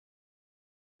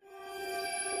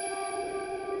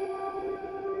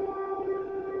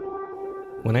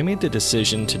When I made the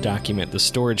decision to document the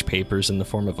storage papers in the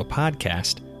form of a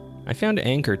podcast, I found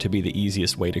Anchor to be the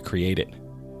easiest way to create it.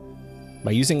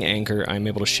 By using Anchor, I'm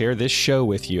able to share this show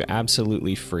with you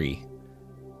absolutely free.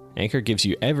 Anchor gives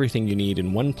you everything you need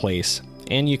in one place,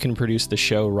 and you can produce the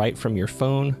show right from your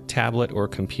phone, tablet, or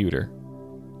computer.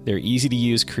 Their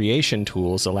easy-to-use creation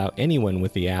tools allow anyone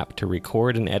with the app to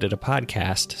record and edit a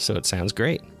podcast so it sounds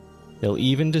great. They'll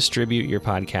even distribute your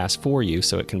podcast for you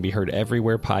so it can be heard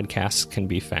everywhere podcasts can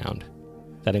be found.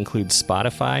 That includes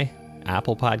Spotify,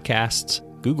 Apple Podcasts,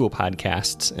 Google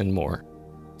Podcasts, and more.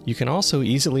 You can also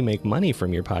easily make money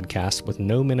from your podcast with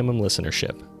no minimum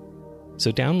listenership.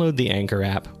 So download the Anchor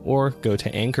app or go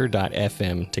to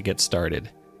anchor.fm to get started.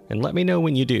 And let me know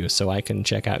when you do so I can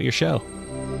check out your show.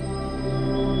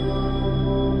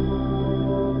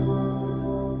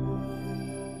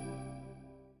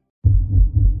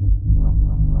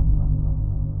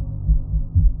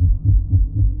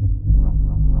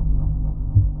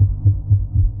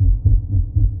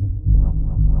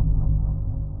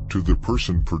 To the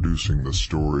person producing the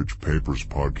Storage Papers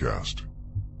podcast,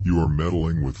 you are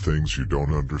meddling with things you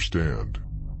don't understand.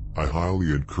 I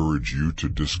highly encourage you to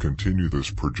discontinue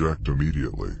this project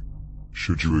immediately.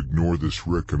 Should you ignore this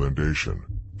recommendation,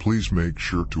 please make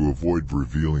sure to avoid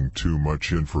revealing too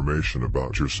much information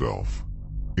about yourself.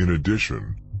 In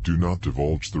addition, do not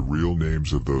divulge the real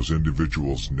names of those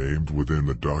individuals named within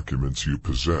the documents you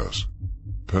possess.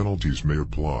 Penalties may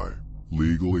apply,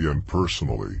 legally and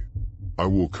personally. I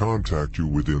will contact you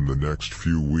within the next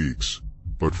few weeks,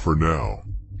 but for now,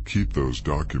 keep those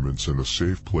documents in a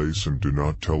safe place and do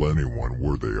not tell anyone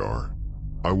where they are.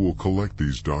 I will collect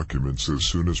these documents as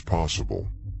soon as possible.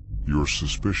 Your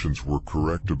suspicions were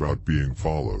correct about being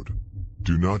followed.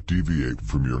 Do not deviate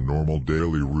from your normal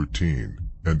daily routine,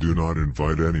 and do not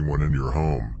invite anyone in your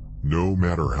home, no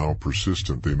matter how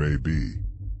persistent they may be.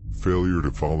 Failure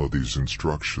to follow these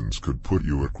instructions could put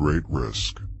you at great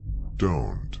risk.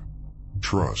 Don't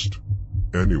trust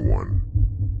anyone